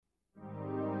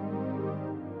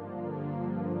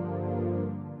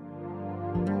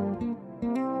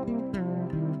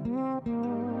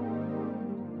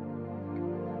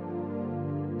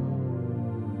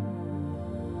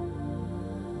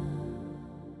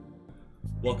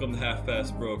Welcome to Half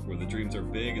Fast Broke, where the dreams are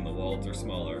big and the wallets are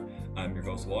smaller. I'm your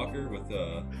host Walker with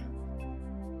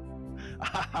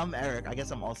I'm Eric. I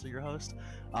guess I'm also your host.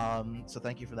 So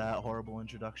thank you for that horrible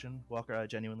introduction, Walker. I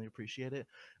genuinely appreciate it.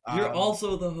 You're Um,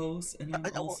 also the host, and I'm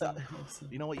well, also.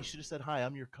 you know what? You should have said hi.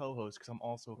 I'm your co-host because I'm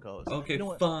also a co-host. Okay, You know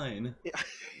what? fine.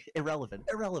 Irrelevant.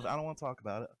 Irrelevant. I don't want to talk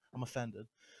about it. I'm offended.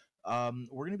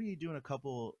 We're gonna be doing a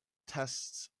couple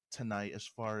tests tonight as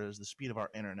far as the speed of our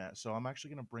internet. So I'm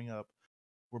actually gonna bring up.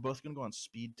 We're both gonna go on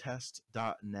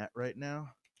speedtest.net right now,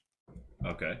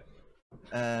 Okay.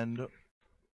 and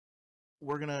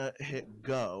we're gonna hit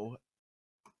go,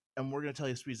 and we're going to tell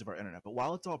you the speeds of our internet. But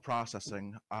while it's all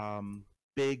processing,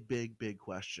 big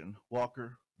question.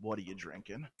 Walker, what are you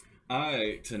drinking?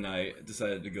 I tonight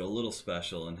decided to go a little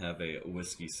special and have a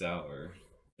whiskey sour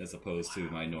as opposed to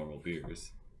my Wow. normal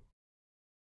beers.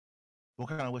 What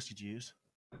kind of whiskey do you use?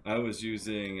 I was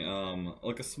using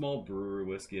like a small brewer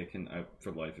whiskey. I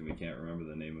for life of me can't remember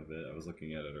the name of it. I was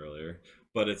looking at it earlier,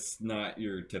 but it's not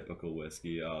your typical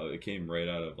whiskey. It came right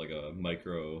out of like a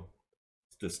micro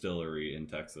distillery in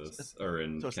Texas or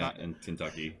So it's not. In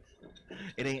Kentucky.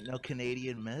 It ain't no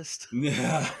Canadian mist.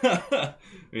 Yeah,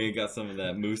 we got some of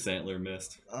that moose antler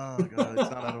mist. Oh god, it's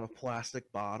not out of a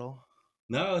plastic bottle.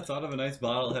 No, it's out of a nice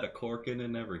bottle, had a cork in it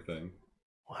and everything.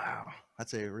 Wow,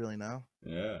 that's a really now.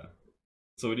 Yeah.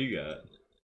 So what do you got?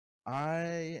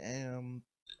 I am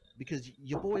because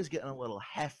your boy's getting a little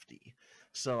hefty,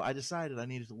 so I decided I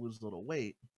needed to lose a little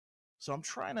weight. So I'm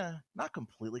trying to not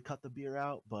completely cut the beer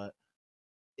out, but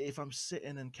if I'm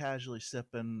sitting and casually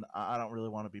sipping, I don't really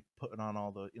want to be putting on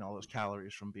all the all those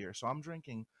calories from beer. So I'm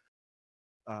drinking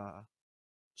uh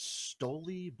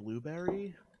Stoli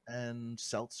blueberry and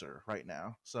seltzer right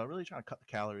now. So really trying to cut the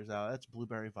calories out. That's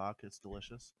blueberry vodka. It's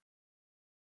delicious.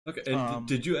 Okay, and Um,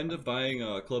 did you end up buying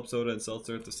club soda and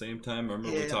seltzer at the same time? I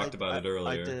remember we yeah, talked about it I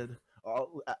earlier. did.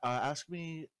 Ask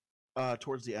me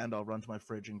towards the end. I'll run to my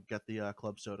fridge and get the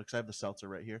club soda because I have the seltzer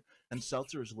right here. And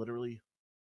seltzer is literally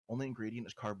only ingredient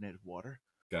is carbonated water.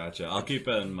 Gotcha. I'll keep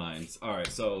that in mind. All right,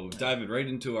 so diving right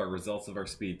into our results of our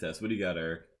speed test. What do you got,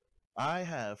 Eric? I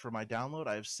have for my download,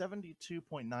 I have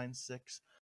 72.96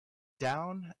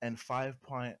 down and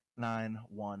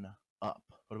 5.91 up.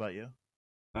 What about you?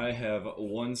 I have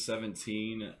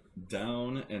 117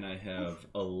 down and I have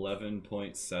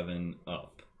 11.7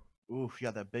 up. Oof, you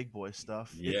got that big boy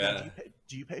stuff. Now, Yeah,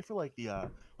 do you pay for like the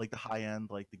high end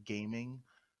like the gaming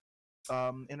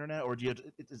internet, or do you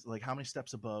it's like how many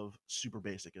steps above super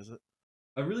basic is it?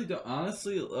 I really don't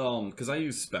honestly, because I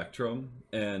use Spectrum,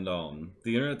 and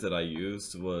the internet that I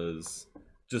used was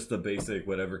just the basic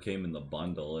whatever came in the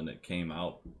bundle, and it came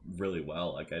out really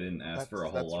well. Like I didn't ask for a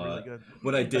whole That's really lot. good.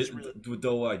 What I That's did, really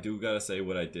though, I do gotta say,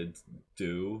 what I did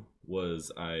do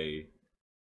was I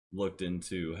looked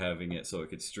into having it so it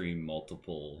could stream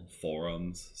multiple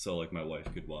forums, so like my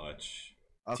wife could watch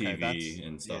okay. TV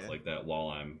and stuff Yeah, like that while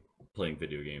I'm playing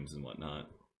video games and whatnot.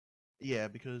 yeah.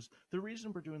 Because the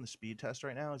reason we're doing the speed test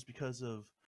right now is because of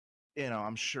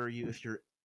I'm sure you if you're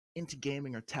into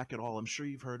gaming or tech at all, I'm sure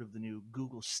you've heard of the new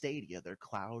Google Stadia, their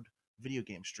cloud video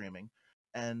game streaming,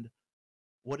 and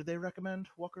what did they recommend,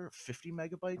 Walker? 50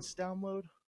 megabytes download?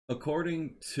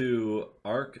 According to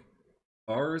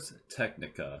Ars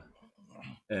Technica,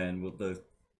 and the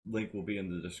link will be in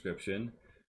the description.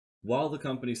 While the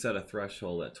company set a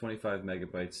threshold at 25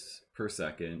 megabytes per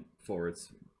second for its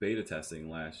beta testing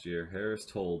last year, Harris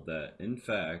told that, in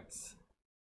fact,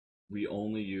 we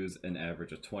only use an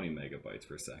average of 20 megabytes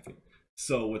per second.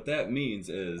 So, what that means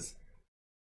is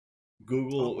Oh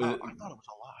Google. wow, I thought it was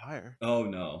a lot higher. Oh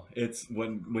no, it's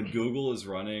when Google is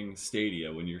running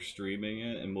Stadia, when you're streaming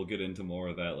it, and we'll get into more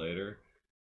of that later.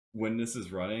 When this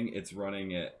is running, it's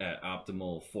running at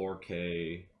optimal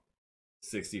 4K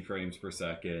 60 frames per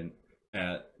second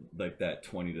at like that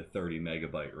 20 to 30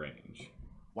 megabyte range.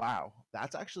 Wow,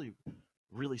 that's actually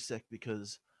really sick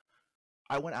because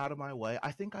I went out of my way.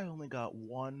 I think I only got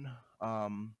one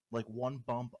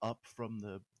bump up from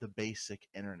the basic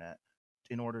internet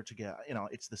in order to get,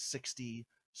 it's the 60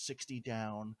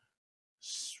 down,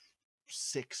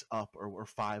 6 up, or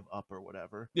 5 up or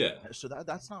whatever. Yeah. So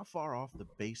that's not far off the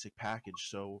basic package.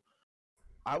 So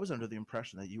I was under the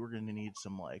impression that you were going to need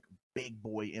some like big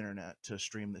boy internet to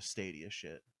stream the Stadia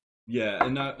shit. Yeah,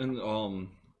 and not and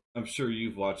I'm sure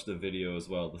you've watched the video as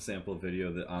well, the sample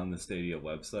video that on the Stadia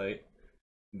website.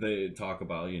 They talk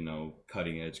about,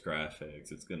 cutting edge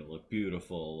graphics. It's going to look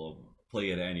beautiful, play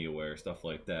it anywhere, stuff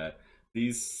like that.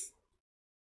 These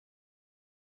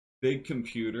big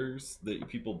computers that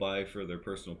people buy for their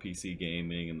personal PC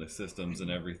gaming and the systems and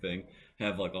everything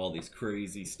have like all these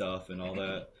crazy stuff and all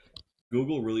that.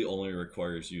 Google really only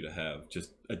requires you to have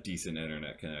just a decent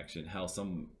internet connection. How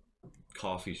some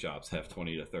coffee shops have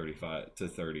 20 to 35 to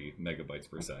 30 megabytes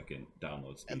per second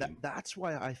download And speed. that's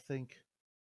why I think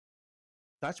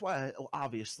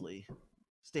obviously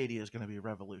Stadia is going to be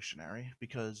revolutionary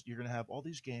because you're going to have all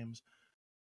these games.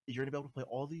 You're going to be able to play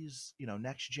all these,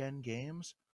 next gen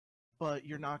games, but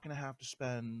you're not going to have to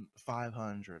spend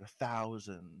 500,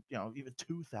 1,000, even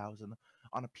 2,000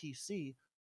 on a PC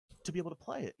to be able to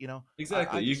play it.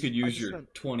 Exactly. You could I use just your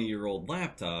spent. 20-year-old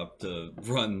laptop to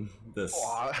run Oh, this.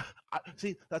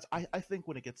 see, I think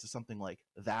when it gets to something like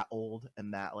that old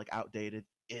and that like outdated,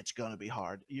 it's gonna be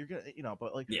hard. You're gonna,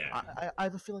 but like Yeah. I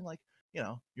have a feeling like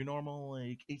your normal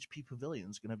like HP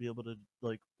Pavilion's gonna be able to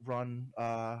like run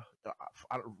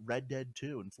Red Dead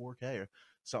 2 in 4K or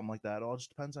something like that. It all just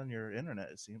depends on your internet,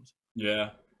 it seems.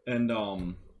 Yeah. And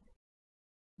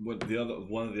what the other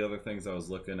one of the other things I was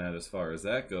looking at as far as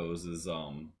that goes is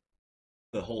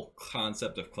the whole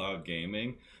concept of cloud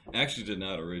gaming actually did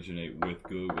not originate with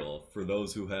Google. For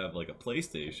those who have like a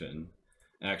PlayStation,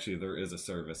 actually there is a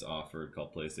service offered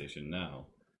called PlayStation Now,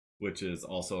 which is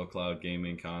also a cloud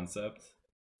gaming concept.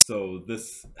 So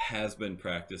this has been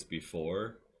practiced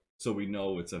before, so we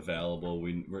know it's available.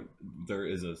 There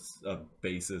is a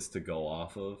basis to go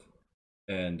off of,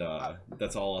 and Uh,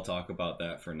 that's all I'll talk about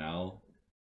that for now.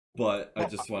 But I well,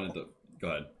 just wanted to go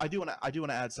ahead. I do want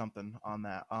to add something on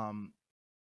that.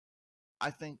 I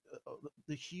think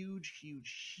the huge,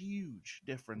 huge, huge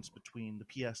difference between the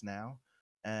PS Now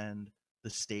and the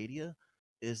Stadia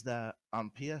is that on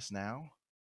PS Now,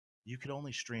 you could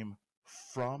only stream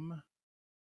from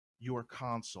your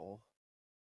console,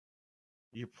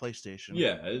 your PlayStation,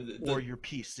 Yeah, or your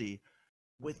PC.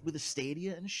 With the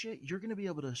Stadia and shit, you're gonna be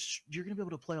able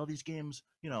to play all these games,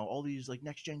 all these like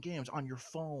next gen games on your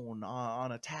phone,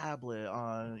 on a tablet,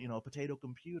 on a potato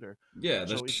computer. yeah.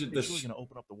 So it's really gonna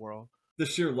open up the world. The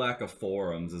sheer lack of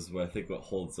forums is what I think what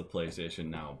holds the PlayStation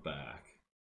Now back.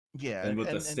 Yeah, And with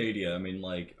the and Stadia, I mean,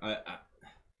 like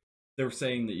they were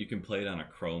saying that you can play it on a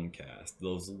Chromecast.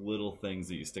 Those little things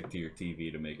that you stick to your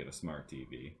TV to make it a smart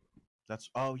TV.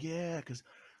 that's oh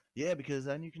because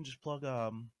then you can just plug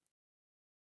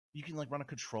you can like run a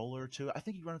controller to it. I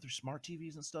think you run it through smart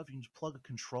TVs and stuff. You can just plug a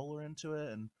controller into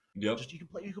it and Yep. just you can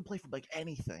play for like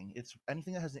anything. It's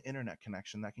anything that has an internet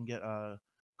connection that can get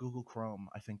Google Chrome,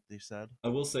 I think they said. I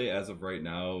will say, as of right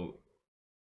now,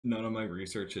 none of my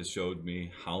research has showed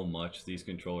me how much these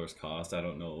controllers cost. I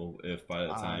don't know if by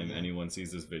the time Yeah. anyone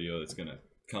sees this video, it's gonna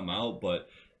come out. But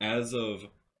as of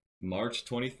March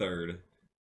 23rd,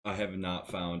 I have not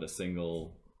found a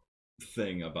single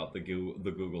thing about the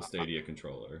Google I, Stadia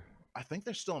controller. I think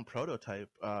they're still in prototype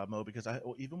mode because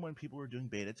even when people were doing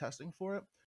beta testing for it,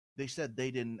 they said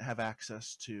they didn't have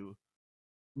access to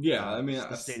Yeah, I mean,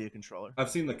 the Stadia controller.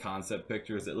 I've seen the concept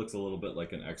pictures. It looks a little bit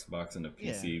like an Xbox and a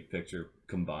Yeah. PC picture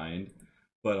combined.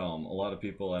 But a lot of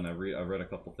people, and I read a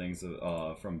couple things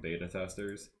from beta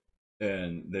testers,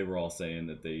 and they were all saying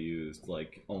that they used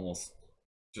like almost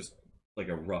just like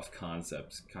a rough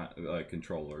concept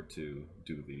controller to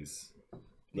do these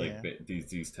Yeah.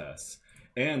 these tests,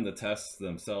 and the tests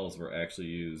themselves were actually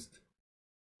used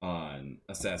on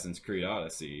Assassin's Creed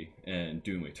Odyssey and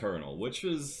Doom Eternal, which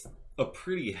was a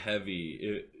pretty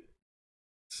heavy,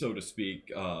 so to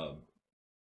speak,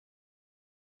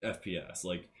 FPS.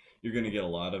 Like you're going to get a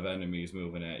lot of enemies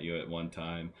moving at you at one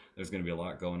time. There's going to be a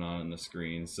lot going on the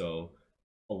screen, so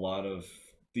a lot of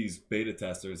these beta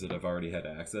testers that have already had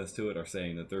access to it are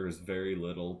saying that there is very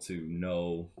little to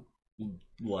no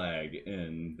lag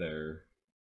in their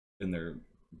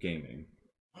gaming.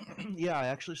 Yeah, I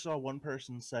actually saw one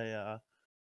person say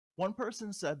one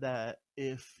person said that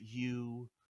if you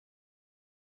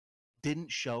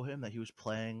didn't show him that he was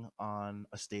playing on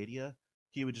a Stadia,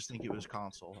 he would just think it was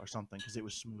console or something because it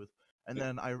was smooth. And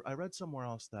then I read somewhere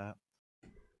else that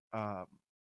um,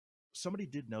 somebody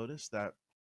did notice that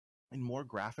in more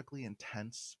graphically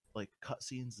intense like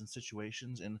cutscenes and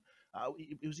situations, and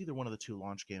it was either one of the two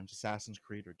launch games, Assassin's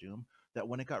Creed or Doom, that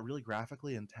when it got really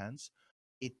graphically intense,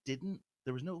 it didn't.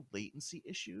 There was no latency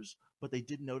issues, but they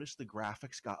did notice the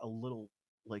graphics got a little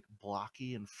like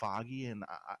blocky and foggy, and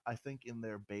I think in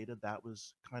their beta that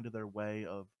was kind of their way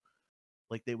of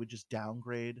like they would just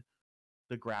downgrade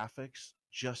the graphics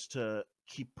just to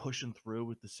keep pushing through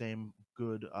with the same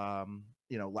good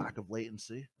lack of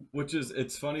latency. Which is,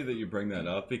 it's funny that you bring that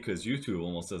up because YouTube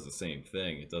almost does the same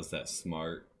thing. It does that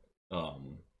smart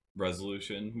um,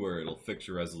 resolution where it'll fix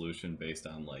your resolution based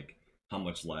on like how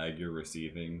much lag you're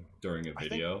receiving during a I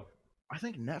think video. I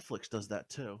think Netflix does that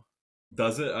too.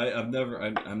 Does it? I've never.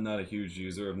 I'm not a huge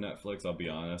user of Netflix. I'll be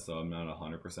honest, so I'm not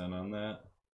 100% on that.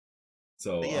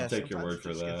 So I'll Yeah, take your word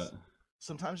for that.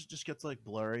 sometimes it just gets like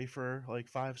blurry for like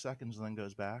 5 seconds and then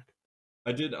goes back.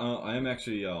 I did. I am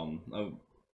actually.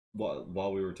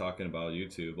 While we were talking about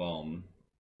YouTube,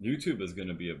 YouTube is going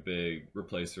to be a big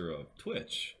replacer of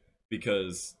Twitch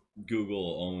because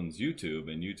Google owns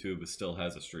YouTube, and YouTube still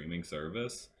has a streaming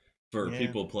service for Yeah,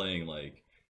 people playing like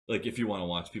if you want to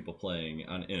watch people playing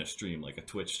on in a stream like a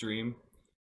Twitch stream.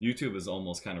 YouTube is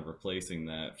almost kind of replacing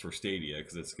that for Stadia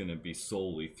because it's going to be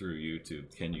solely through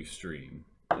YouTube. Can you stream?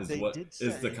 Is they what did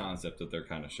is the say concept that they're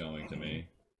kind of showing to me.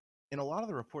 in a lot of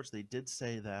the reports they did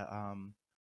say that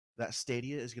that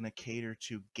Stadia is going to cater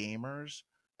to gamers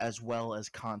as well as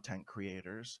content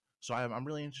creators. So I'm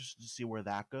really interested to see where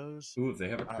that goes. Ooh, if they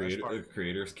have As far a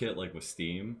creators kit like with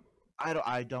Steam.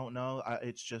 I don't know.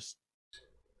 It's just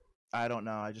I don't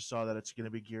know. I just saw that it's going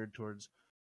to be geared towards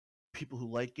people who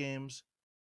like games,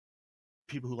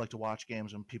 people who like to watch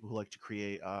games, and people who like to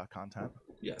create content.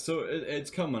 Yeah, so it's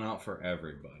coming out for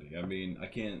everybody. I mean, I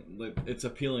can't. Like, it's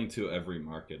appealing to every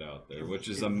market out there, which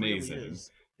is It really amazing. is.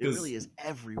 It Because really is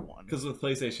everyone. with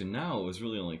PlayStation Now, it was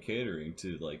really only catering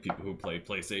to like people who play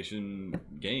PlayStation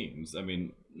games. I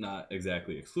mean, not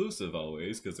exactly exclusive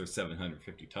always, because there's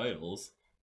 750 titles,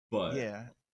 but Yeah,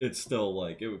 it's still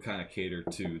like it would kind of cater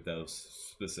to those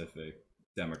specific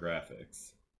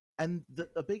demographics. and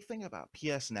the big thing about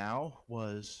PS Now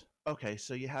was okay.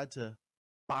 So you had to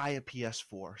buy a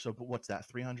PS4. So what's that?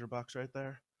 $300 right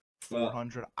there. Uh,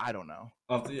 400. I don't know.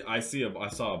 I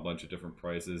saw a bunch of different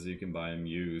prices. You can buy them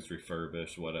used,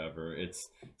 refurbished, whatever. It's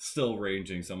still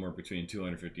ranging somewhere between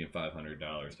 $250 and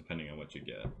 $500 depending on what you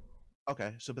get.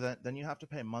 Okay, so but then you have to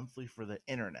pay monthly for the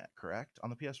internet, correct? On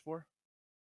the PS4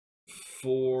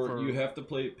 For you for have to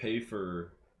pay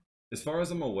for, as far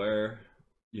as I'm aware,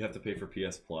 you have to pay for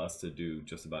PS Plus to do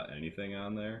just about anything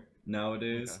on there okay.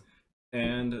 nowadays.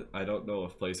 And I don't know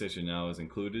if PlayStation Now is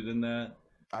included in that,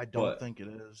 I don't but think it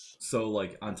is. so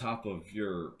like on top of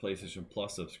your PlayStation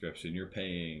Plus subscription, you're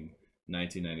paying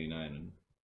 19.99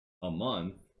 a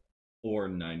month or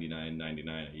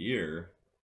 99.99 a year,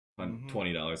 on Hmm.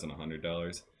 $20 and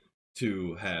 $100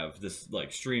 to have this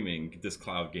like streaming this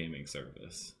cloud gaming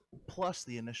service. Plus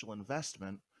the initial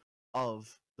investment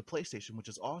of the PlayStation, which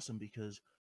is awesome because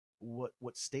what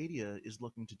Stadia is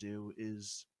looking to do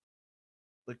is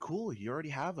like cool. You already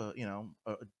have a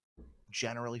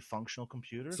generally functional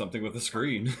computer. Something with a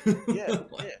screen. Yeah,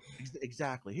 yeah,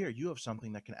 exactly. Here, you have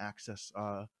something that can access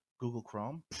Google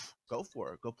Chrome. Pff, go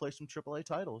for it. Go play some AAA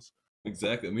titles.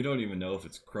 Exactly. We don't even know if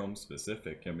it's Chrome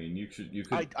specific. I mean, you could.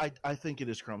 I think it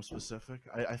is Chrome specific.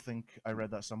 I think I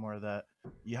read that somewhere that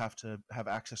you have to have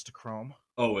access to Chrome.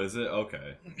 Oh, is it?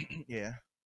 Okay. Yeah.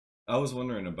 I was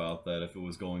wondering about that if it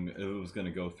was going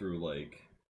to go through like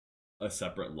a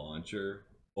separate launcher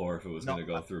or if it was going No,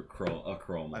 to go through a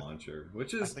Chrome I, launcher, I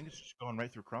think it's just going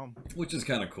right through Chrome. which is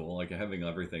kind of cool. Like having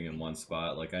everything in one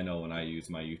spot. Like I know when I use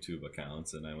my YouTube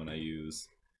accounts and when I use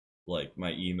like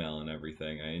my email and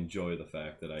everything, I enjoy the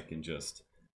fact that I can just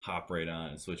hop right on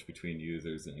and switch between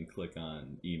users and click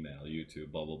on email,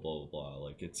 YouTube, blah blah blah blah.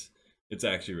 Like it's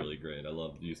actually really great. I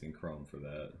love using Chrome for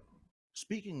that.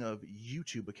 Speaking of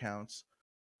YouTube accounts,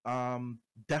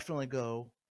 definitely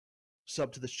go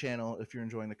sub to this channel if you're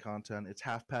enjoying the content. It's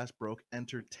half past broke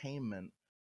entertainment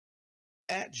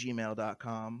at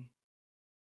gmail.com.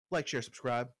 Like, share,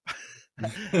 subscribe.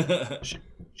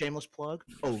 Shameless plug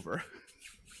over.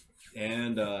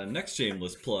 And next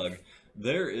shameless plug,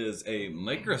 there is a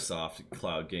Microsoft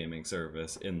cloud gaming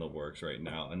service in the works right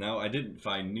now. And now I didn't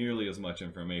find nearly as much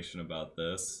information about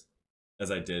this as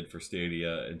I did for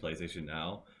Stadia and PlayStation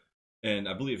Now. And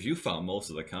I believe you found most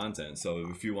of the content. So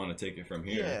if you want to take it from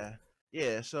here. Yeah,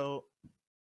 yeah. So,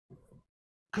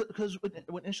 because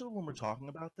initially when we're talking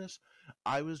about this,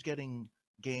 I was getting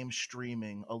game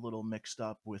streaming a little mixed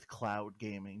up with cloud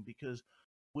gaming because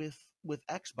with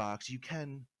Xbox you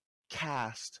can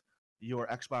cast your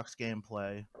Xbox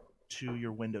gameplay to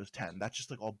your Windows 10. That's just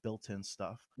like all built-in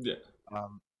stuff. Yeah.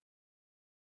 Um,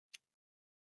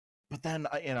 but then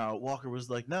Walker was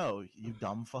like, "No, you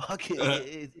dumb fuck!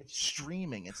 It's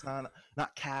streaming. It's not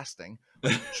casting.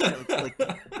 Like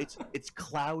it's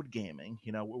cloud gaming.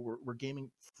 We're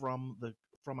gaming from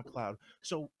a cloud."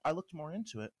 So I looked more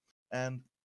into it, and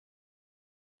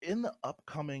in the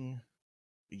upcoming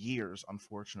years,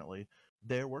 unfortunately,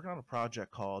 they're working on a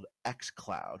project called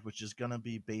xCloud, which is gonna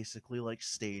be basically like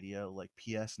Stadia, like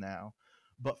PS Now,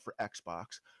 but for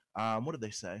Xbox. What did they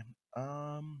say?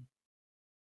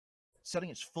 Setting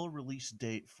its full release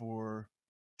date for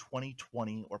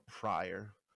 2020 or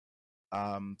prior.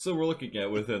 Um, So we're looking at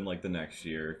it, within like the next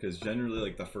year, because generally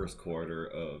like the first quarter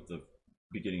of the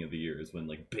beginning of the year is when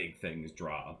like big things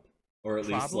drop. or at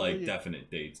least like Probably, definite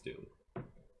dates do.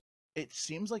 it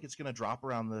seems like it's going to drop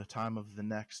around the time of the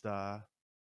next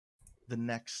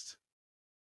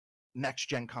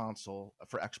gen console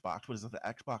for Xbox. What is it? The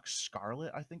Xbox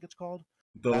Scarlet, I think it's called.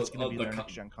 The That's going to be their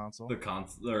next gen console. the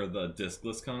console or the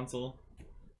discless console.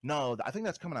 No, I think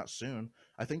that's coming out soon.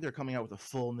 I think they're coming out with a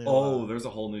full new. Oh, there's a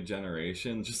whole new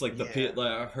generation. Just like Yeah,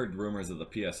 like I've heard rumors of the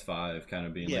PS5 kind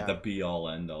of being like yeah, the be all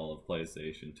end all of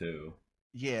PlayStation 2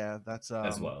 yeah. That's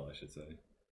as well, I should say.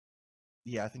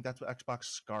 yeah. I think that's what Xbox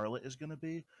Scarlet is going to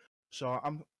be. So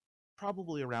I'm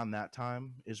probably around that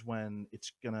time is when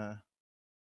it's gonna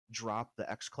drop the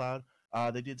XCloud.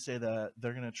 They did say that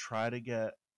they're gonna try to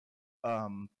get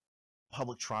um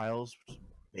public trials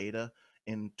beta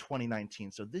in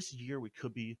 2019. So this year we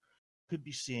could be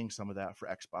seeing some of that for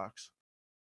Xbox.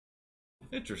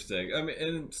 Interesting. I mean,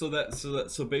 and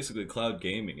so basically, cloud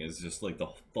gaming is just like the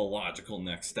logical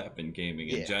next step in gaming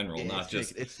in Yeah, general. yeah, Not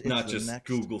just it's not the just next.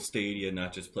 Google Stadia,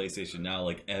 not just PlayStation. Now,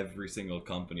 like every single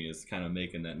company is kind of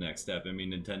making that next step. I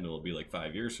mean, Nintendo will be like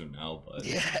 5 years from now, but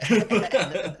Yeah,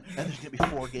 and there's gonna be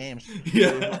 4 games. 3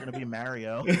 of them are yeah. gonna be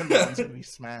Mario, and one's gonna be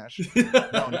Smash.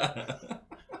 No,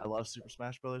 I love Super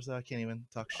Smash Brothers. Though I can't even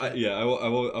talk shit. Yeah, I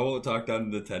won't talk down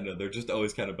to Nintendo. They're just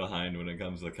always kind of behind when it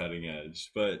comes to cutting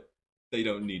edge, but they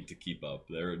don't need to keep up.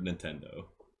 They're Nintendo.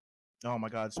 Oh my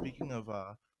God! Speaking of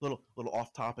little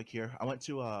off topic here, I went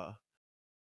to a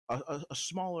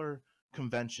smaller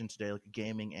convention today, like a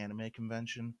gaming anime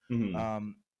convention. Hmm.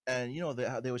 Um, and they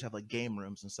always have like game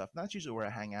rooms and stuff. And that's usually where I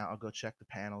hang out. I'll go check the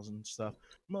panels and stuff.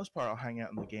 For the most part, I'll hang out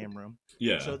in the game room.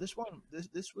 Yeah. So this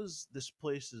was this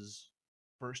place's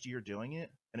first year doing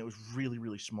it, and it was really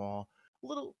really small, a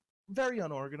little very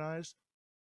unorganized.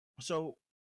 So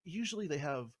usually they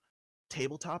have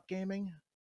tabletop gaming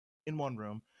in one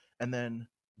room, and then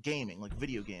gaming like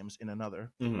video games in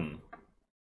another. Hmm.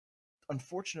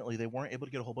 Unfortunately, they weren't able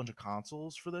to get a whole bunch of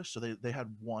consoles for this, so they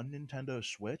had one Nintendo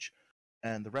Switch,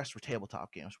 and the rest were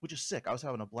tabletop games, which is sick. I was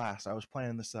having a blast. I was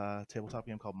playing this tabletop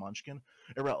game called Munchkin.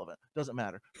 Irrelevant, doesn't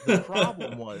matter. The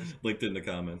problem was, Linked in the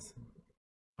comments.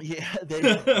 yeah, they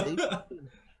fucking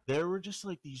there were just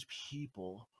like these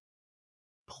people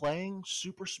playing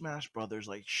Super Smash Brothers,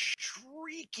 like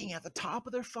shrieking at the top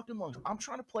of their fucking lungs. I'm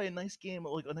trying to play a nice game,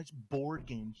 like a nice board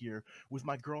game here with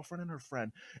my girlfriend and her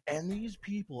friend, and these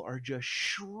people are just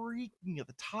shrieking at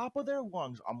the top of their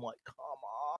lungs. I'm like, come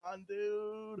on,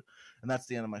 dude. And that's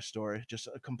the end of my story. Just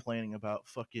complaining about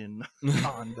fucking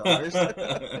con goers.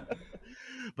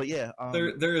 But yeah,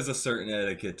 there is a certain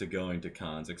etiquette to going to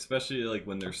cons, especially like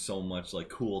when there's so much like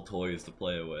cool toys to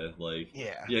play with. Like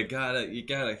yeah, you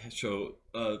gotta show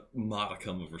a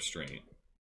modicum of restraint.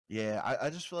 yeah. I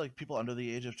just feel like people under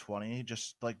the age of 20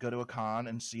 just like go to a con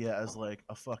and see it as like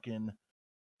a fucking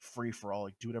free for all.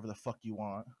 Like, do whatever the fuck you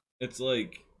want. It's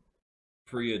like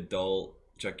pre-adult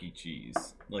Chuck E.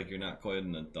 Cheese. Like you're not quite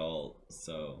an adult,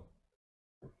 so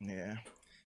Yeah,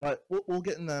 but we'll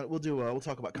get in that. We'll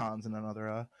talk about cons in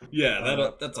another yeah,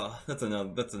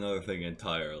 episode. that's another thing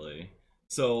entirely.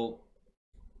 So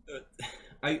uh,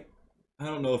 I I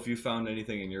don't know if you found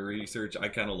anything in your research. I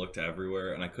kind of looked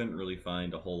everywhere and I couldn't really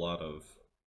find a whole lot of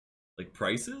like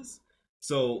prices.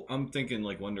 So I'm thinking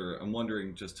like I'm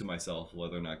wondering just to myself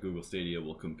whether or not Google Stadia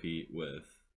will compete with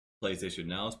PlayStation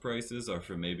Now's prices, or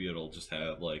for maybe it'll just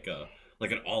have like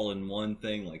an all-in-one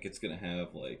thing, like it's gonna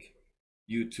have like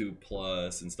YouTube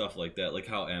Plus and stuff like that, like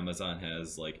how Amazon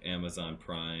has like Amazon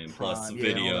Prime Plus Prime,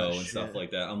 yeah, all that video and stuff shit.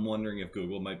 like that. I'm wondering if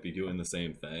Google might be doing the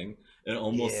same thing. It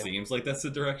almost Yeah, seems like that's the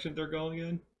direction they're going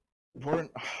in. we're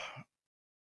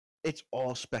it's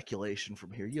all speculation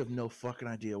from here. You have no fucking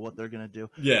idea what they're gonna do,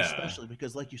 Yeah, especially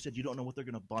because, like you said, you don't know what they're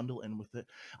gonna bundle in with it.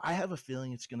 I have a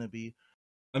feeling it's gonna be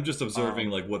I'm just observing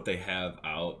um like what they have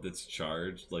out that's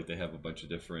charged. Like they have a bunch of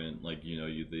different like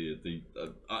the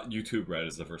YouTube Red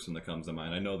is the first one that comes to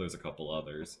mind. I know there's a couple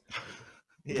others,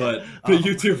 yeah but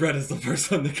YouTube Red is the first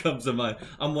one that comes to mind.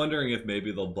 I'm wondering if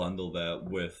maybe they'll bundle that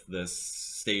with this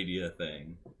Stadia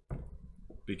thing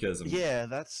because yeah,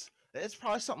 it's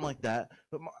probably something like that.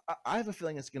 But I have a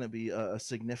feeling it's gonna be a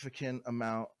significant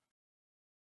amount.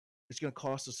 It's gonna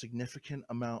cost a significant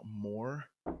amount more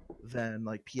than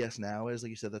like PS Now is. Like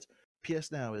you said, that's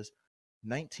PS Now is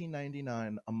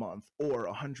 19.99 a month or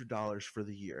 $100 for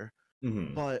the year.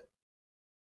 mhm. But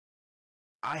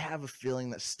I have a feeling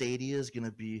that Stadia is going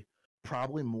to be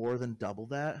probably more than double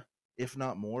that, if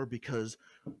not more, because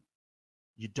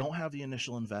you don't have the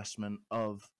initial investment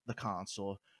of the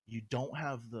console. You don't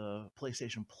have the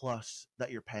PlayStation Plus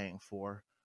that you're paying for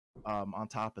on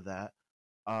top of that.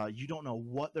 You don't know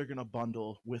what they're gonna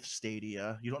bundle with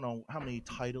Stadia. You don't know how many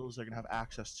titles they're gonna have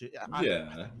access to. I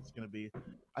Yeah. think it's gonna be,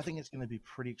 I think it's gonna be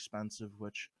pretty expensive.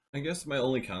 Which I guess my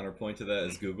only counterpoint to that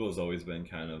is Google has always been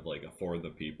kind of like a for the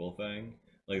people thing.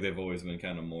 Like they've always been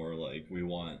kind of more like we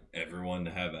want everyone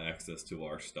to have access to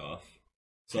our stuff.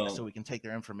 yeah, so So we can take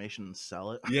their information and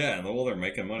sell it. yeah, well they're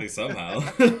making money somehow.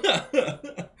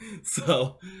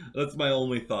 So that's my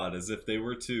only thought is if they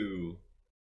were to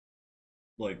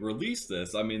like release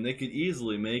this, I mean they could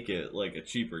easily make it like a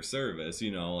cheaper service,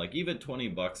 you know, like even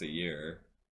 $20 a year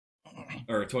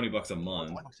or $20 a Oh,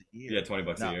 month. 20 bucks a Yeah, year.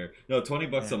 $20 a No, year. No,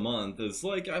 $20 yeah. a month is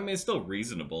like I mean it's still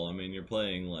reasonable. I mean you're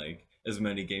playing like as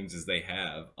many games as they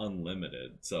have,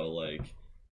 unlimited. So like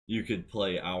you could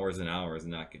play hours and hours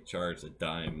and not get charged a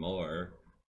dime more.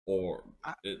 Or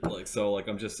I, it like so like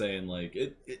I'm just saying like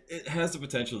it has the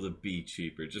potential to be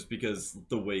cheaper just because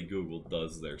the way Google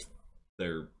does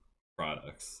their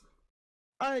products.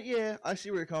 yeah, I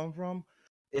see where you're coming from.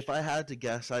 If I had to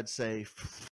guess, I'd say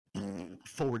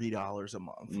 $40 a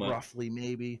month, My, roughly,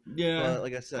 maybe. yeah, But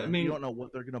like I I said, you mean don't know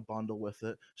what they're gonna bundle with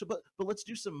it. So, but let's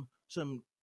do some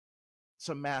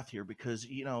math here because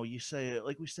you say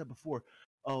like we said before.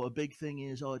 Oh, a big thing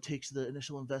is it takes the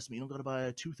initial investment. You don't got to buy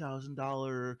a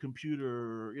 $2,000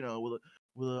 computer.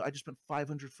 I just spent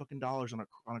 $500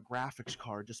 on a graphics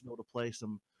card just to be able to play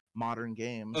some modern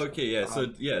games. okay,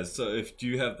 Um, yeah, so if do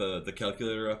you have the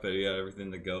calculator up? Have you got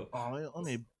everything to go? Oh, let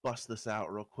me bust this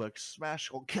out real quick.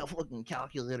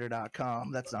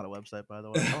 Calculator.com. That's not a website, by the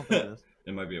way. I don't think it is.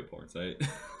 It might be a porn site.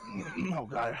 Oh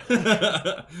god.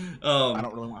 um, I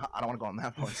don't want to go on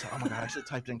that point. So, oh my god, I should have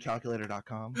typed in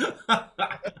calculator.com.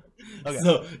 Okay.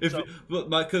 so if So, but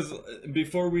my because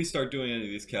before we start doing any of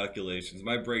these calculations,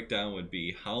 my breakdown would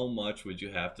be how much would you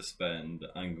have to spend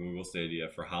on Google Stadia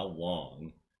for how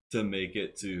long to make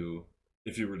it to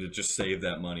if you were to just save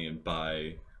that money and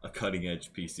buy a cutting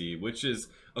edge PC, which is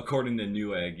according to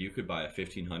Newegg, you could buy a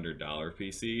 $1,500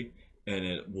 PC and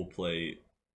it will play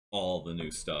all the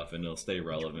new stuff and it'll stay you,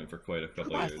 relevant for quite a you could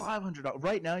couple of buy years. $500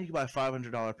 right now. You could buy a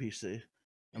 $500 PC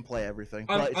and play everything,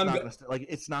 I'm but it's I'm not gonna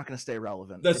it's not gonna stay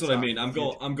relevant. That's It's what I not mean. for the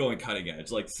future. I'm going cutting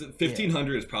edge. Like Yeah.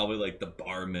 1,500 is probably like the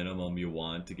bar minimum you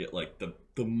want to get like the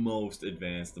most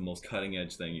advanced, the most cutting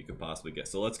edge thing you could possibly get.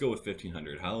 So let's go with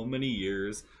 1,500. How many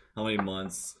years, how many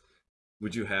months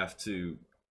would you have to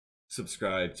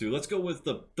subscribe to? Let's go with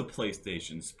the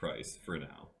PlayStation's price for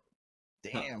now.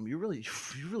 Huh. Damn, you're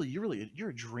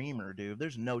a dreamer, dude.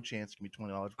 There's no chance it can be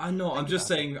 $20. I know. Think about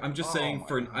that. Oh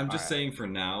my god. I'm All just right. saying for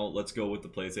now. Let's go with the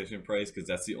PlayStation price because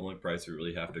that's the only price we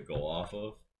really have to go off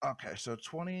of. Okay, so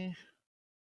 20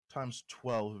 times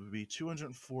 12 would be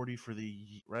 240 for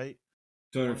the right?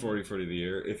 240 20 for the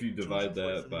year. If you divide 240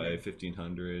 for that the by year.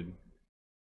 1,500,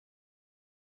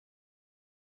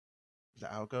 Is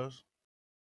that how it goes?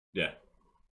 yeah.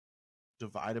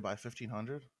 Divided by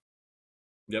 1,500?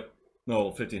 Yep. No,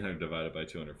 1,500 divided by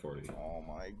 240. Oh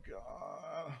my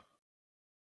god.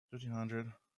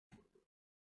 1,500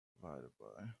 divided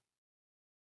by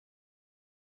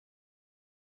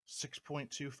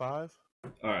 6.25?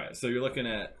 All right, so you're looking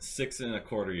at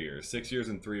 6.25 years, 6 years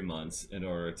and 3 months in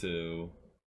order to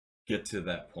get to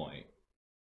that point.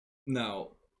 Now,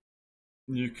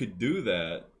 you could do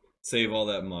that, save all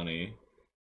that money,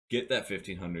 get that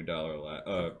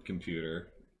 $1,500 computer,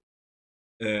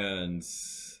 and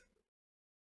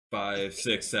five, If,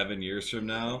 6, 7 years from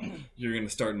now, you're gonna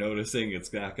start noticing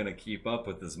it's not gonna keep up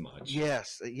with as much.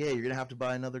 yes, yeah, you're gonna have to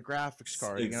buy another graphics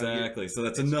card. Exactly. So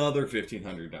that's It's another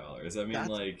 $1,500. I mean,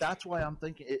 like, that's why I'm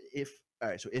thinking if all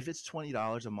right, so if it's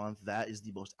 $20 a month, that is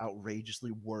the most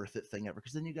outrageously worth it thing ever.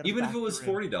 Because then you got to even if it was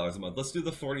factor in. $40 a month, let's do the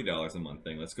 $40 a month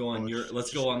thing. Let's go on Well,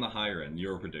 let's go on the higher end.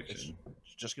 Your prediction.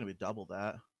 it's just gonna be double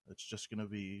that. It's just gonna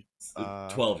be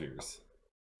 12 years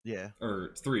yeah,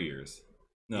 or 3 years.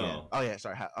 yeah. No, Oh yeah,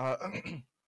 sorry.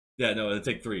 yeah, no, it'll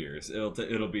take 3 years.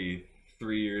 It'll be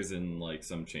 3 years and like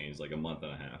some change, like a month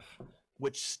and a half.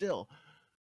 Which still,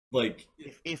 Like,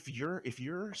 if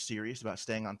you're serious about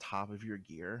staying on top of your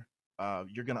gear,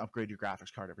 you're gonna upgrade your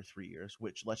graphics card every 3 years,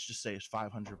 which let's just say is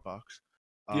 $500.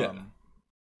 yeah.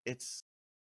 It's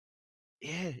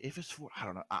yeah. If it's for I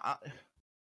don't know.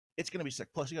 It's gonna be sick.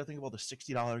 Plus, you gotta think about the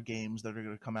 $60 games that are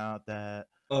gonna come out that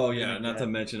Oh you're yeah, gonna not to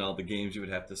get, mention all the games you would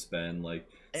have to spend. Like,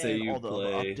 say and you all the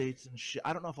play. updates and shit.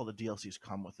 I don't know if all the DLCs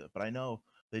come with it, but I know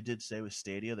they did say with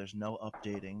Stadia, there's no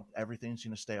updating. Everything's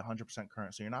gonna stay 100%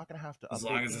 current, so you're not gonna have to As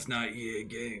long update as it's games. not EA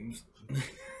games.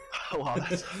 Well,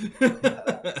 that's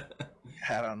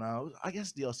I don't know. I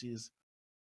guess DLCs.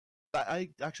 I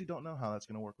actually don't know how that's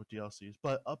gonna work with DLCs,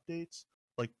 but updates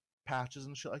like patches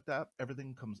and shit like that,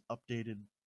 everything comes updated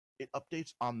it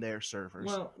updates on their servers,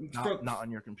 Well, not on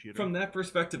your computer. from that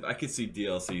perspective, I could see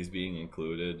DLCs being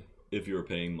included if you were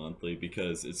paying monthly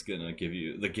because it's gonna give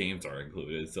you the games are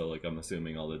included. So like I'm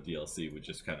assuming all the DLC would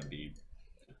just kind of be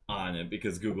on it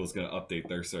because Google's gonna update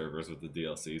their servers with the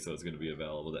DLC, so it's gonna be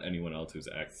available to anyone else who's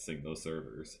accessing those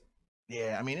servers.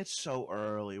 Yeah, I mean it's so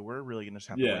early. We're really gonna just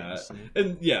have to wait and Yeah, see.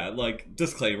 and yeah, like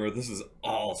disclaimer, this is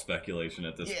all speculation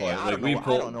at this Yeah, point. I Like don't know.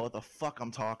 I don't know what the fuck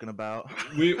I'm talking about.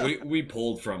 we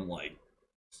pulled from like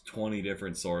 20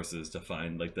 different sources to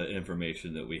find like the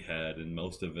information that we had, and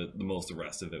most of the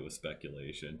rest of it was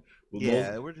speculation.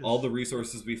 Yeah, we're just All the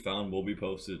resources we found will be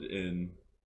posted in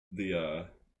the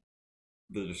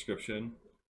the description.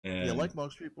 yeah, And like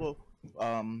most people,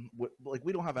 like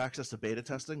we don't have access to beta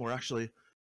testing. We're actually,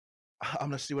 I'm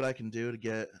gonna see what I can do to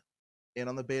get in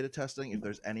on the beta testing if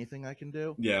there's anything I can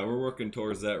do. yeah, we're working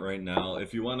towards that right now.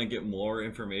 If you want to get more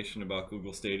information about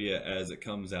Google Stadia as it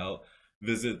comes out,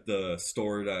 visit the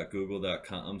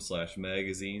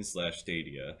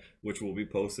store.google.com/magazine/Stadia, which will be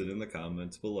posted in the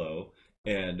comments below,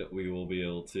 and we will be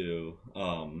able to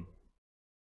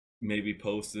maybe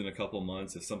post in a couple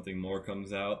months if something more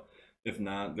comes out. If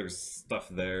not, there's stuff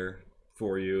there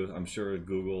for you. I'm sure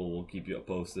Google will keep you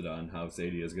posted on how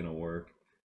Stadia is going to work.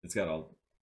 It's got a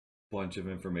bunch of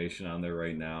information on there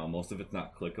right now. Most of it's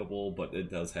not clickable, but it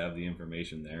does have the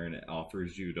information there, and it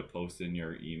offers you to post in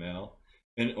your email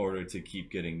in order to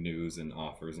keep getting news and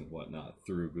offers and whatnot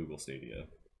through Google Stadia.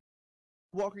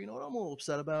 Walker, you know what I'm a little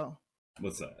upset about?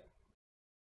 What's that?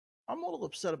 I'm a little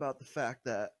upset about the fact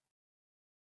that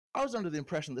I was under the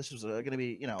impression this was going to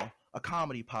be, a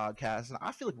comedy podcast, and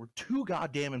I feel like we're too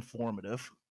goddamn informative.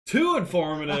 Too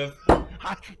informative.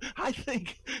 I, I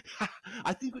think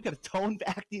I think we got to tone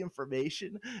back the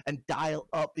information and dial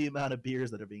up the amount of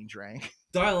beers that are being drank.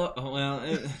 Dial up. Well,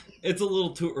 it's a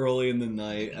little too early in the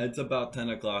night. It's about 10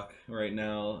 o'clock right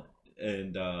now,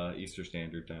 and Eastern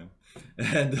Standard Time,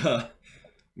 and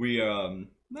we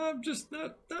no, I'm just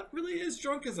not really as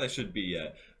drunk as I should be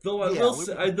yet. Though I will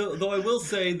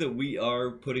say that we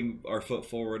are putting our foot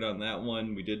forward on that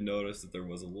one. We did notice that there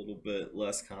was a little bit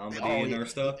less comedy in our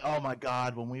stuff. Oh my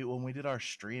god, when we did our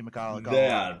stream, it got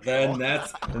Yeah, then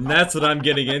that's what I'm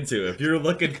getting into. If you're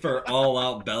looking for all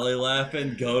out belly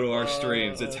laughing, go to our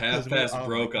streams. It's half past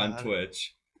broke on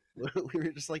Twitch. We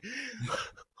were just like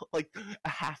a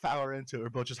half hour into it, we're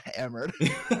both just hammered,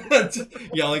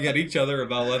 yelling at each other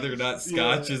about whether or not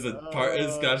scotch is a part.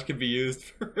 Scotch can be used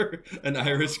for an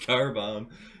Irish car bomb.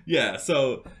 Yeah,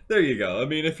 so there you go. I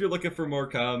mean, if you're looking for more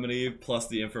comedy plus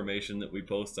the information that we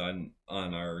post on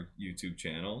our YouTube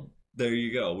channel, there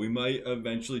you go. We might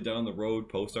eventually down the road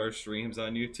post our streams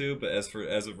on YouTube, but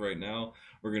as of right now,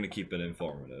 we're gonna keep it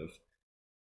informative.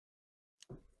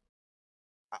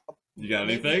 You got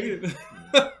anything?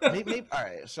 maybe all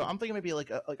right. So I'm thinking maybe like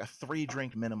a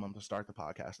 3-drink minimum to start the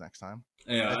podcast next time.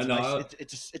 Yeah, I know. Nice,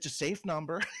 it's a safe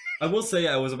number. I will say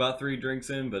I was about 3 drinks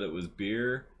in, but it was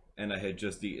beer, and I had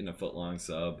just eaten a foot-long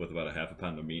sub with about a half a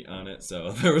pound of meat on it,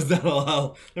 so there was not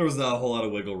a whole lot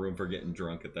of wiggle room for getting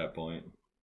drunk at that point.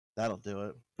 That'll do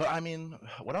it. But I mean,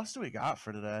 what else do we got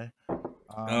for today?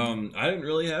 I didn't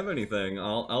really have anything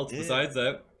else besides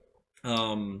that.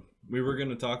 We were going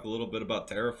to talk a little bit about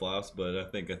teraflops, but I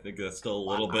think that's still a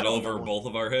little bit over both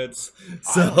of our heads.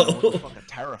 So I don't know what the fuck a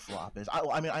teraflop is.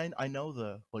 I know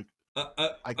the like.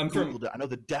 I googled it. I know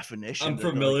the definition. I'm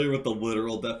familiar with the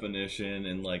literal definition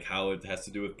and like how it has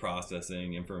to do with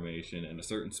processing information and a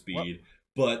certain speed.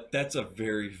 But that's a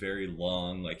very, very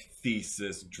long, like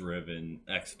thesis-driven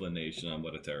explanation on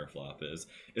what a teraflop is.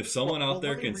 If someone out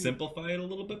there can simplify it a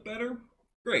little bit better,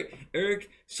 great. Eric,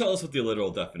 tell us what the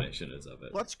literal definition is of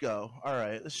it. Let's go. All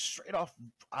right, this is straight off.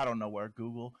 I don't know where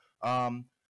Google.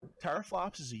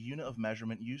 Teraflops is a unit of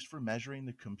measurement used for measuring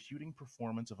the computing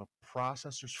performance of a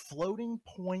processor's floating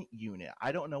point unit.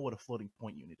 I don't know what a floating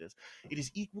point unit is. It is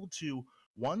equal to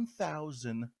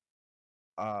 1,000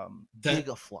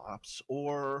 gigaflops,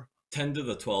 or 10 to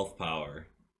the 12th power.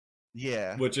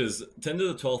 Yeah. Which is 10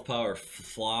 to the 12th power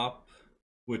flop,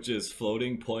 which is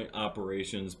floating point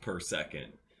operations per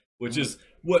second, which is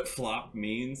what flop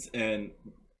means. And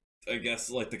I guess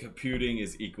like the computing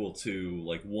is equal to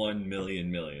like 1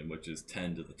 million, which is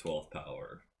 10 to the 12th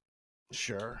power.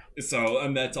 Sure. So,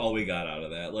 and that's all we got out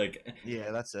of that. Like,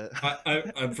 yeah, that's it.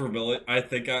 I'm familiar. I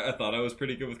think I thought I was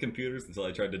pretty good with computers until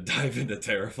I tried to dive into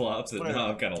teraflops, and now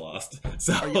I'm kind of lost.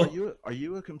 So, are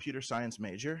you a computer science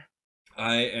major?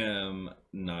 I am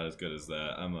not as good as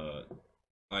that. I'm a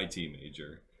IT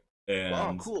major. And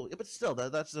oh, cool. Yeah, but still,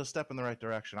 that's a step in the right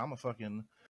direction. I'm a fucking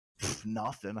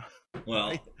Nothing. Well,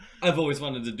 Right? I've always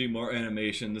wanted to do more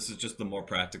animation. This is just the more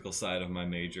practical side of my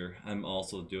major. I'm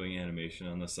also doing animation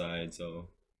on the side, so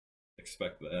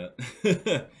expect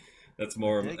that. That's I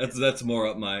more dig it. that's more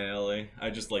up my alley.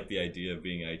 I just like the idea of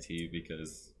being IT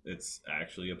because it's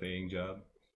actually a paying job.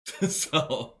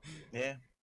 So, Yeah.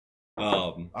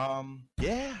 um,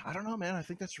 Yeah, I don't know, man. I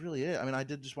think that's really it. I mean, I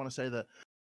did just want to say that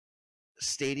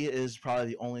Stadia is probably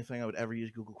the only thing I would ever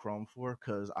use Google Chrome for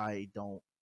because I don't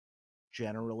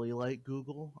generally like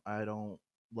Google. I don't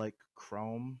like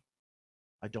Chrome.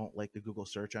 I don't like the Google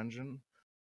search engine.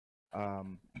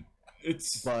 Um,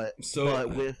 it's but so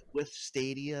with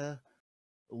Stadia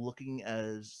looking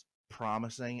as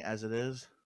promising as it is,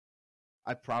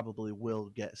 I probably will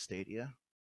get Stadia.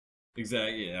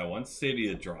 exactly, yeah. Once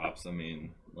Stadia drops, I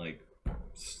mean, like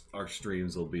our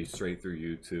streams will be straight through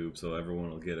YouTube, so everyone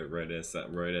will get it right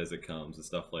as it comes and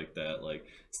stuff like that. Like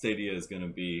Stadia is going to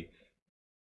be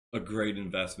a great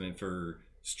investment for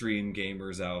stream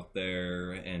gamers out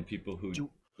there Do and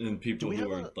do people we who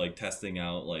have are a? like testing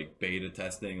out like beta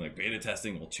testing. Like beta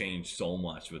testing will change so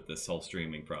much with this whole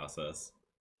streaming process.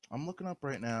 I'm looking up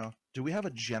right now. Do we have a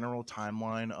general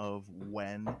timeline of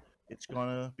when it's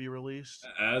gonna be released?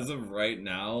 As of right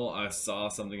now, I saw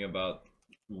something about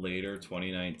later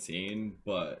 2019,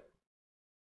 but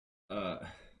uh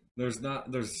there's not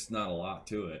a lot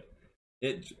to it.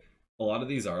 It a lot of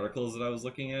these articles that I was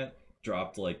looking at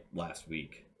dropped like last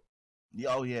week.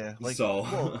 Oh yeah, like So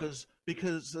well,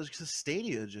 because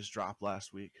Stadia just dropped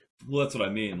last week. well, that's what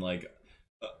I mean. Like,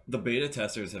 the beta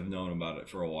testers have known about it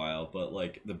for a while, but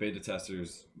like the beta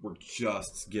testers were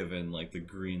just given like the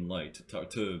green light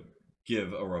to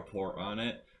give a report on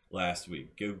it last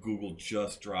week. Google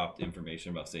just dropped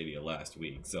information about Stadia last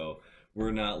week, so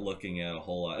we're not looking at a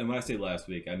whole lot. And when I say last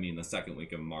week, I mean the second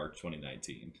week of March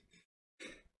 2019.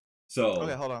 Okay, So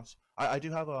hold on. I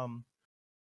do have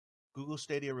Google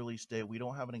Stadia release date. We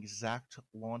don't have an exact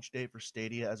launch date for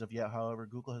Stadia as of yet. However,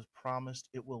 Google has promised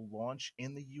it will launch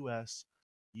in the US,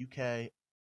 UK,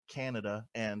 Canada,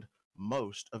 and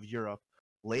most of Europe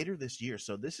later this year.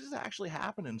 So this is actually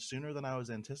happening sooner than I was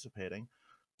anticipating.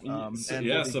 And we'll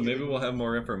yeah, be so maybe we'll getting, have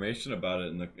more information about it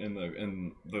in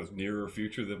the nearer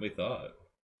future than we thought.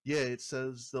 yeah, it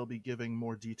says they'll be giving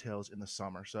more details in the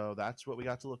summer. So that's what we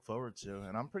got to look forward to.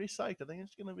 And I'm pretty psyched. I think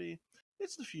it's going to be,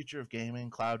 it's the future of gaming,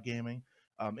 cloud gaming.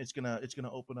 It's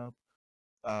gonna open up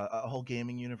a whole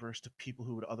gaming universe to people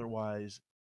who would otherwise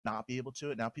not be able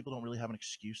to. It now, people don't really have an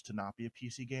excuse to not be a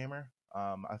PC gamer.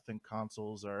 I think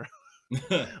consoles are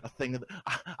a thing.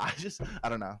 I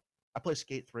don't know. I play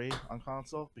Skate 3 on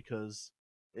console because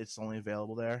it's only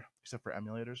available there, except for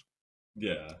emulators.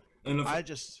 Yeah, and if I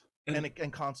just and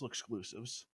and console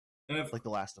exclusives and if like The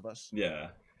Last of Us. yeah,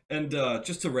 and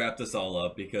just to wrap this all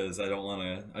up because I don't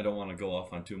want to go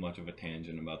off on too much of a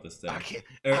tangent about this I thing. can't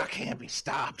I Eric, can't be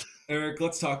stopped. Eric,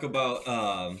 let's talk about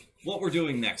what we're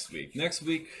doing next week. Next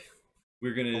week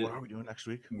Oh, what are we doing next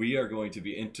week? we are going to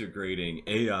be integrating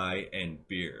AI and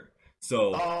beer.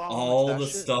 So Oh, it's all that the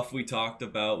shit. stuff we talked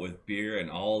about with beer and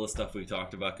all the stuff we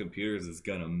talked about computers is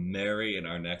gonna marry in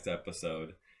our next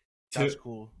episode. That's Tu-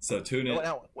 cool. so tune Oh, in.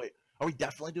 now wait. Are we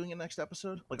definitely doing it next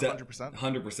episode? Like De- 100%?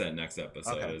 100% next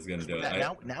episode Okay. is gonna do Because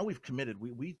it. now we've committed.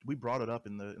 We brought it up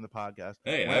in the podcast.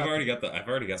 Hey, We're gonna have to. I've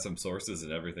already got some sources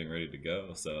and everything ready to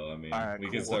go. So I All mean, right, we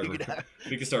can cool. start We could have,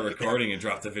 we can start recording and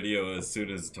drop the video as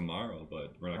soon as tomorrow.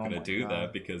 But we're not oh gonna my do god.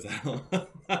 that because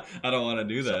I don't want to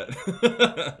do So,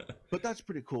 that. but that's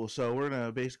pretty cool. So we're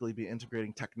gonna basically be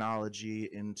integrating technology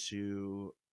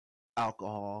into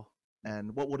alcohol,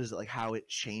 and what is it, like how it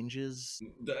changes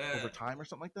over That- time or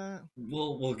something like that?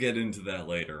 we'll get into that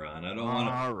later on. I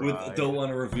All right. don't want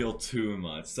to reveal too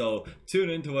much. So tune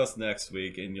into us next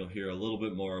week, and you'll hear a little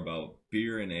bit more about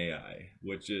beer and AI,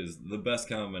 which is the best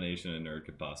combination a nerd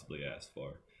could possibly ask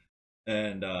for.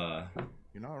 And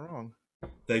You're not wrong.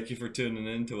 thank you for tuning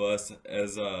in to us.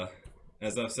 As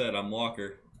I've said, I'm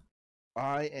Walker.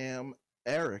 I am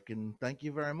Eric, and thank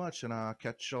you very much, and I'll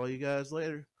catch all you guys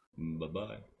later. Bye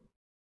bye.